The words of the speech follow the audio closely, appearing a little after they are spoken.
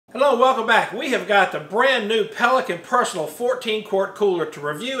Hello and welcome back. We have got the brand new Pelican Personal 14-quart cooler to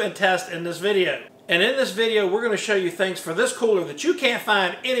review and test in this video. And in this video, we're going to show you things for this cooler that you can't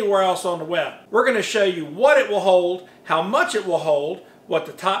find anywhere else on the web. We're going to show you what it will hold, how much it will hold, what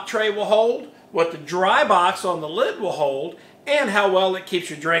the top tray will hold, what the dry box on the lid will hold, and how well it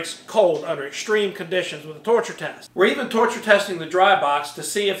keeps your drinks cold under extreme conditions with a torture test. We're even torture testing the dry box to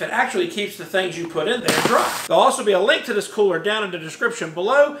see if it actually keeps the things you put in there dry. There'll also be a link to this cooler down in the description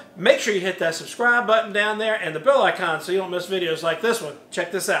below. Make sure you hit that subscribe button down there and the bell icon so you don't miss videos like this one.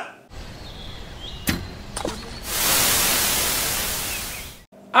 Check this out.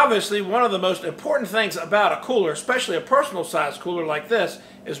 Obviously, one of the most important things about a cooler, especially a personal size cooler like this,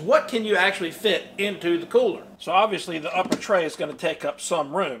 is what can you actually fit into the cooler. So obviously the upper tray is going to take up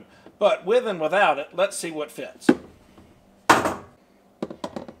some room, but with and without it, let's see what fits.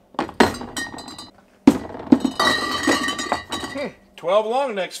 12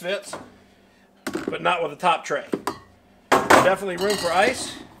 long necks fits, but not with a top tray. Definitely room for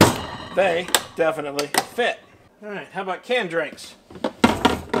ice. They definitely fit. All right, how about canned drinks?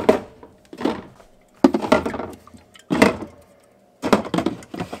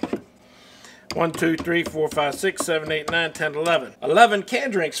 1, 2, 3, 4, 5, 6, 7, 8, 9, 10, 11. 11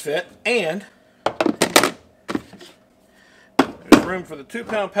 canned drinks fit, and there's room for the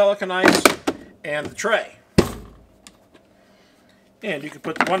 2-pound Pelican ice and the tray. And you could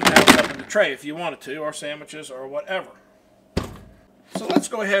put the 1-pound up in the tray if you wanted to, or sandwiches, or whatever. So let's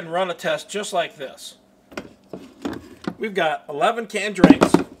go ahead and run a test just like this. We've got 11 canned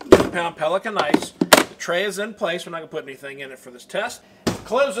drinks, 2-pound Pelican ice. The tray is in place. We're not going to put anything in it for this test.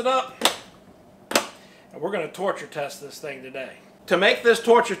 Close it up. And we're going to torture test this thing today. To make this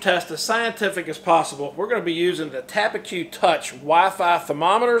torture test as scientific as possible, we're going to be using the Tactacacam Touch Wi-Fi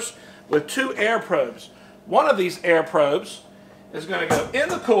thermometers with 2 air probes. One of these air probes is going to go in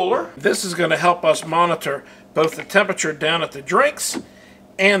the cooler. This is going to help us monitor both the temperature down at the drinks,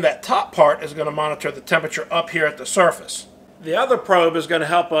 and that top part is going to monitor the temperature up here at the surface. The other probe is going to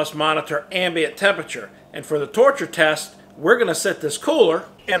help us monitor ambient temperature. And for the torture test, we're going to set this cooler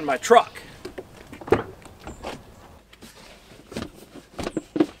in my truck,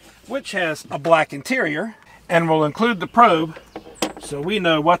 which has a black interior, and we'll include the probe so we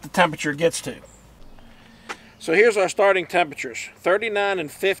know what the temperature gets to. So here's our starting temperatures: 39 and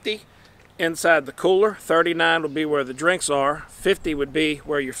 50 inside the cooler. 39 would be where the drinks are, 50 would be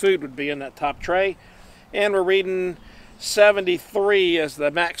where your food would be in that top tray, and we're reading 73 as the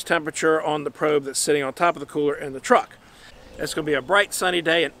max temperature on the probe that's sitting on top of the cooler in the truck. It's going to be a bright sunny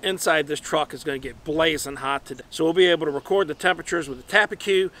day, and inside this truck is going to get blazing hot today. So we'll be able to record the temperatures with the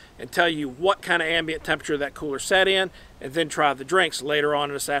Tactacacam and tell you what kind of ambient temperature that cooler set in, and then try the drinks later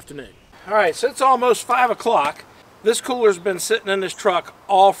on this afternoon. All right, so it's almost 5 o'clock. This cooler's been sitting in this truck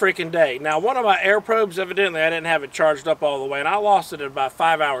all freaking day. Now, one of my air probes, evidently I didn't have it charged up all the way, and I lost it at about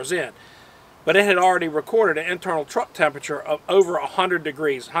 5 hours in. But it had already recorded an internal truck temperature of over 100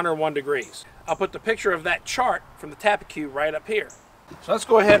 degrees, 101 degrees. I'll put the picture of that chart from the Tactacacam right up here. So let's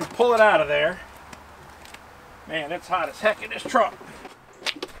go ahead and pull it out of there. Man, it's hot as heck in this truck.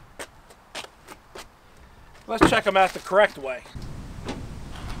 Let's check them out the correct way.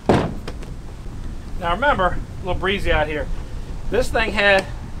 Now remember, a little breezy out here. This thing had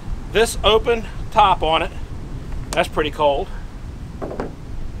this open top on it. That's pretty cold.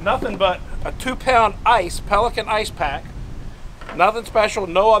 Nothing but a 2-pound ice, Pelican ice pack. Nothing special,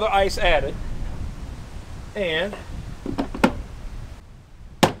 no other ice added. And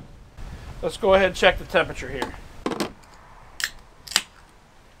let's go ahead and check the temperature here.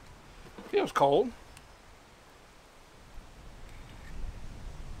 Feels cold.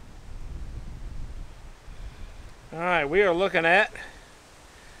 All right, we are looking at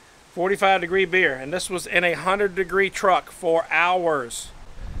 45-degree beer, and this was in a 100-degree truck for hours.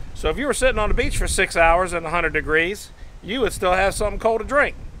 So if you were sitting on the beach for 6 hours at 100 degrees, you would still have something cold to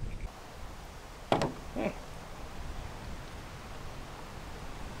drink.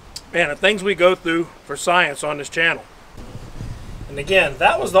 Man, the things we go through for science on this channel. And again,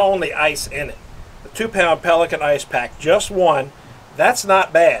 that was the only ice in it. The 2-pound Pelican ice pack, just one. That's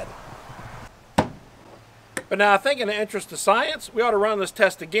not bad. But now I think in the interest of science, we ought to run this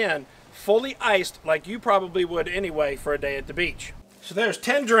test again, fully iced like you probably would anyway for a day at the beach. So there's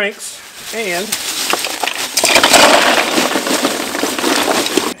 10 drinks, and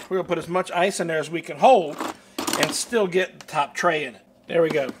we're going to put as much ice in there as we can hold and still get the top tray in it. There we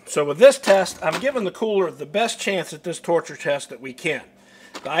go. So with this test, I'm giving the cooler the best chance at this torture test that we can.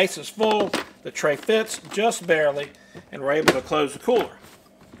 The ice is full, the tray fits just barely, and we're able to close the cooler.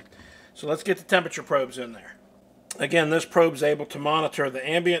 So let's get the temperature probes in there. Again, this probe's able to monitor the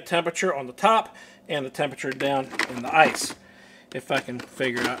ambient temperature on the top and the temperature down in the ice. If I can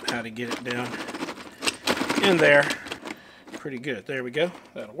figure out how to get it down in there. Pretty good. There we go.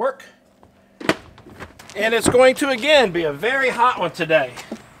 That'll work. And it's going to, again, be a very hot one today.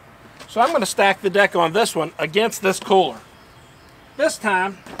 So I'm going to stack the deck on this one against this cooler. This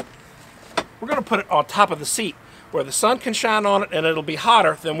time, we're going to put it on top of the seat where the sun can shine on it and it'll be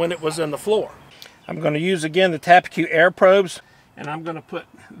hotter than when it was in the floor. I'm going to use, again, the TactacAm air probes, and I'm going to put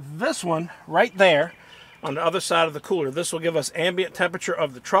this one right there on the other side of the cooler. This will give us ambient temperature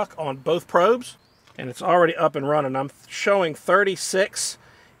of the truck on both probes, and it's already up and running. I'm showing 36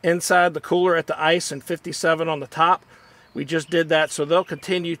 inside the cooler at the ice and 57 on the top. We just did that, so they'll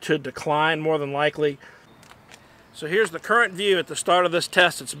continue to decline more than likely. So here's the current view at the start of this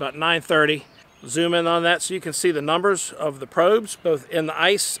test. It's about 9:30. Zoom in on that so you can see the numbers of the probes, both in the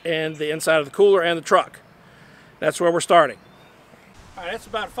ice and the inside of the cooler and the truck. That's where we're starting. All right, it's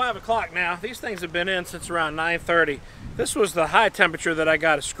about 5 o'clock now. These things have been in since around 9:30. This was the high temperature that I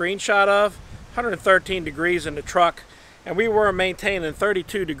got a screenshot of, 113 degrees in the truck, and we were maintaining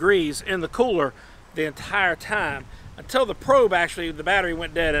 32 degrees in the cooler the entire time until the probe, actually, the battery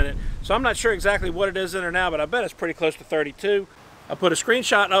went dead in it. So I'm not sure exactly what it is in there now, but I bet it's pretty close to 32. I put a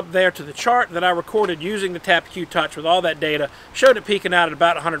screenshot up there to the chart that I recorded using the TactacAm Touch with all that data. Showed it peaking out at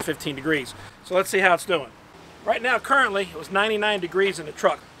about 115 degrees. So let's see how it's doing. Right now, currently, it was 99 degrees in the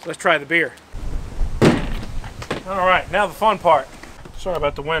truck. So let's try the beer. All right, now the fun part. Sorry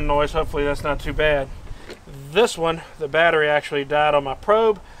about the wind noise. Hopefully that's not too bad. This one, the battery actually died on my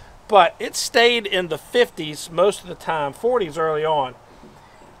probe, but it stayed in the 50s most of the time, 40s early on,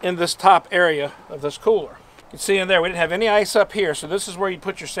 in this top area of this cooler. You can see in there, we didn't have any ice up here, so this is where you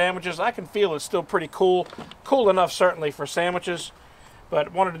put your sandwiches. I can feel it's still pretty cool. Cool enough, certainly, for sandwiches,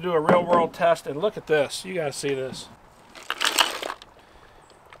 but wanted to do a real-world test, and look at this. You gotta see this.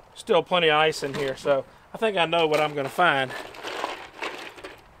 Still plenty of ice in here, so I think I know what I'm gonna find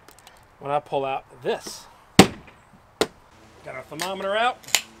when I pull out this. Got our thermometer out.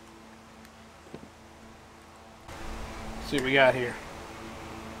 Let's see what we got here.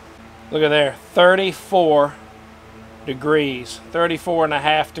 Look at there, 34 degrees,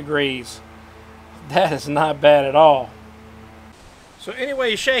 34.5 degrees. That is not bad at all. So any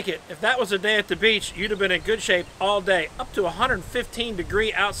way you shake it, if that was a day at the beach, you'd have been in good shape all day, up to 115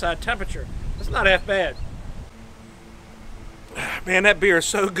 degree outside temperature. That's not half bad. Man, that beer is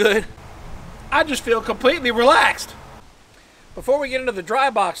so good. I just feel completely relaxed. Before we get into the dry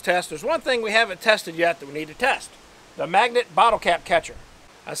box test, there's one thing we haven't tested yet that we need to test. The magnet bottle cap catcher.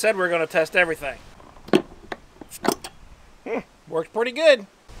 I said we were going to test everything. Works pretty good.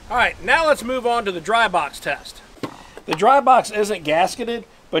 All right, now let's move on to the dry box test. The dry box isn't gasketed,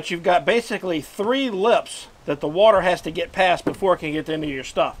 but you've got basically 3 lips that the water has to get past before it can get into your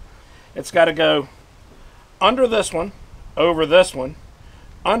stuff. It's got to go under this one, over this one,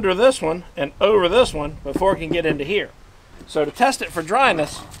 under this one, and over this one before it can get into here. So to test it for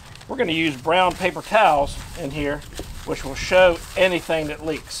dryness, we're going to use brown paper towels in here, which will show anything that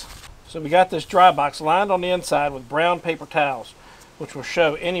leaks. So we got this dry box lined on the inside with brown paper towels, which will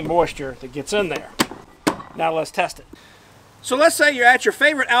show any moisture that gets in there. Now let's test it. So let's say you're at your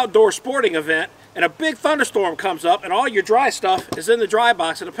favorite outdoor sporting event and a big thunderstorm comes up and all your dry stuff is in the dry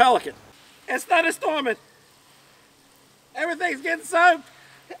box of the Pelican. It's thunderstorming. Everything's getting soaked.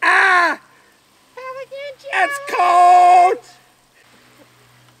 Ah! Pelican Joe! It's cold!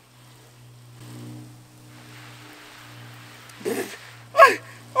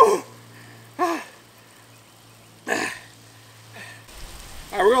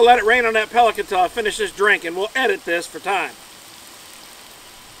 Alright, we're going to let it rain on that Pelican until I finish this drink, and we'll edit this for time.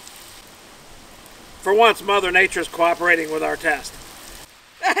 For once, Mother Nature's cooperating with our test.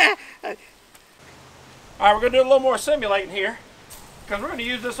 Alright, we're going to do a little more simulating here, because we're going to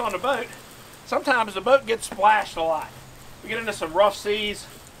use this on the boat. Sometimes the boat gets splashed a lot. We get into some rough seas,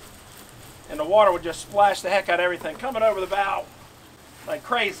 and the water would just splash the heck out of everything, coming over the bow like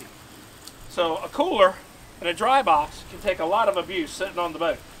crazy. So a cooler and a dry box can take a lot of abuse sitting on the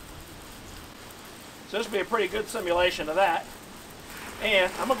boat. So this will be a pretty good simulation of that.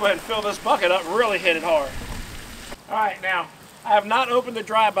 And I'm going to go ahead and fill this bucket up and really hit it hard. Alright, now, I have not opened the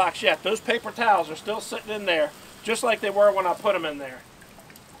dry box yet. Those paper towels are still sitting in there, just like they were when I put them in there.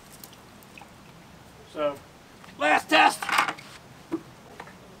 So, last test!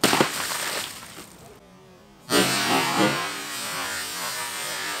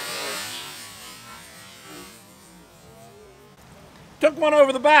 Took one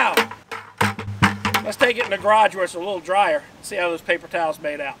over the bow. Let's take it in the garage where it's a little drier. See how those paper towels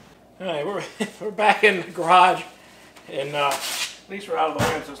made out. All right, we're back in the garage. And at least we're out of the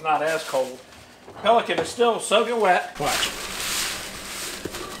wind, so it's not as cold. Pelican is still soaking wet. Watch.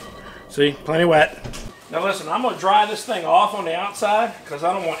 See, plenty wet. Now listen, I'm going to dry this thing off on the outside because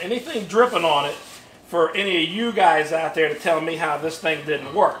I don't want anything dripping on it for any of you guys out there to tell me how this thing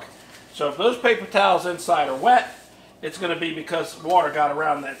didn't work. So if those paper towels inside are wet, it's going to be because water got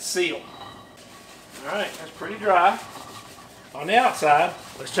around that seal. Alright, that's pretty dry on the outside.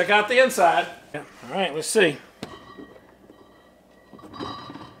 Let's check out the inside. Alright, let's see.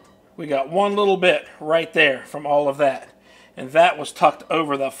 We got one little bit right there from all of that. And that was tucked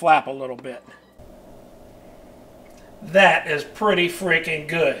over the flap a little bit. That is pretty freaking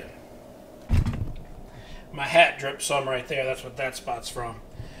good. My hat dripped some right there. That's what that spot's from.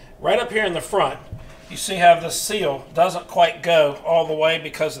 Right up here in the front, you see how this seal doesn't quite go all the way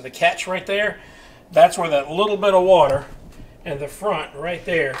because of the catch right there. That's where that little bit of water in the front right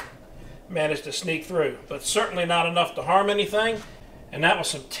there managed to sneak through. But certainly not enough to harm anything. And that was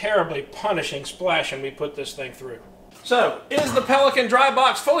some terribly punishing splashing we put this thing through. So, is the Pelican dry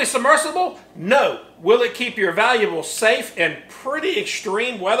box fully submersible? No. Will it keep your valuables safe in pretty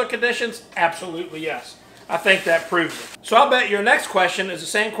extreme weather conditions? Absolutely yes. I think that proves it. So I'll bet your next question is the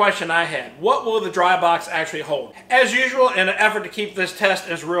same question I had. What will the dry box actually hold? As usual, in an effort to keep this test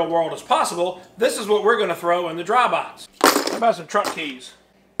as real world as possible, this is what we're going to throw in the dry box. How about some truck keys?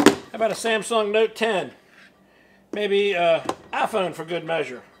 How about a Samsung Note 10? Maybe iPhone for good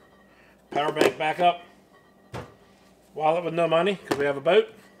measure. Power bank backup. Wallet with no money because we have a boat.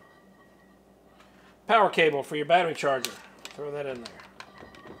 Power cable for your battery charger. Throw that in there.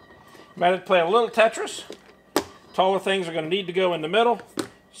 You might have to play a little Tetris. Taller things are going to need to go in the middle.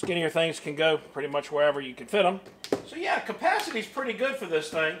 Skinnier things can go pretty much wherever you can fit them. So yeah, capacity is pretty good for this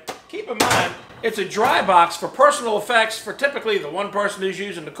thing. Keep in mind, it's a dry box for personal effects for typically the one person who's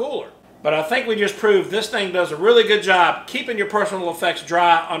using the cooler. But I think we just proved this thing does a really good job keeping your personal effects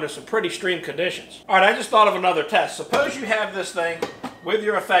dry under some pretty extreme conditions. All right, I just thought of another test. Suppose you have this thing with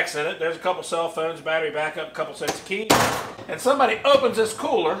your effects in it. There's a couple cell phones, battery backup, a couple sets of keys. And somebody opens this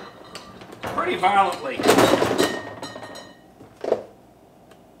cooler pretty violently.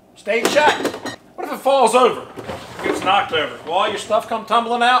 Stay shut. What if it falls over? Gets knocked over. Will all your stuff come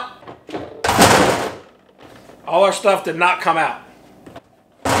tumbling out? All our stuff did not come out.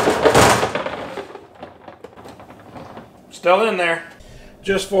 Still in there.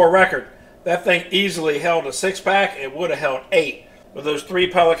 Just for a record, that thing easily held a 6-pack. It would have held 8 with those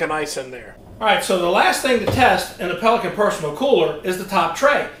 3 Pelican ice in there. Alright, so the last thing to test in the Pelican personal cooler is the top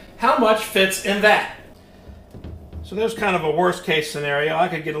tray. How much fits in that? So there's kind of a worst case scenario. I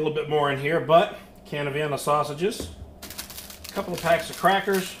could get a little bit more in here, but can of Vienna sausages, a couple of packs of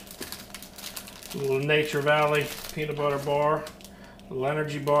crackers, a little Nature Valley peanut butter bar, a little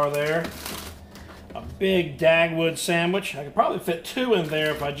energy bar there, a big Dagwood sandwich. I could probably fit 2 in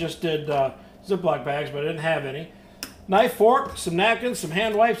there if I just did Ziploc bags, but I didn't have any. Knife, fork, some napkins, some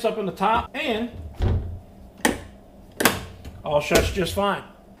hand wipes up in the top, and all shuts just fine.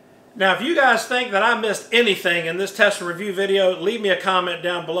 Now, if you guys think that I missed anything in this test and review video, leave me a comment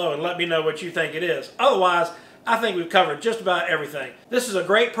down below and let me know what you think it is. Otherwise, I think we've covered just about everything. This is a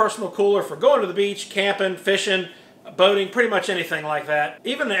great personal cooler for going to the beach, camping, fishing, boating, pretty much anything like that.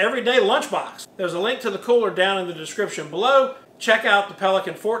 Even an everyday lunchbox. There's a link to the cooler down in the description below. Check out the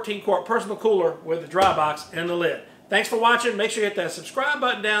Pelican 14-quart personal cooler with the dry box and the lid. Thanks for watching. Make sure you hit that subscribe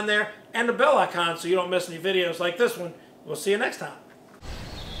button down there and the bell icon so you don't miss any videos like this one. We'll see you next time.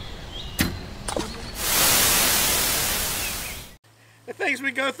 The things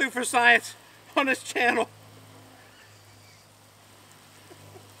we go through for science on this channel.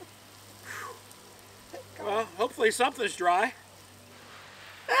 Well, hopefully something's dry.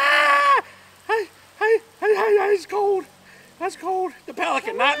 Ah! It's cold. That's cold. The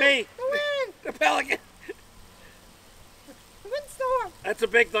Pelican, not me. The wind. The Pelican. The windstorm. That's a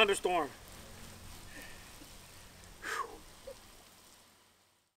big thunderstorm.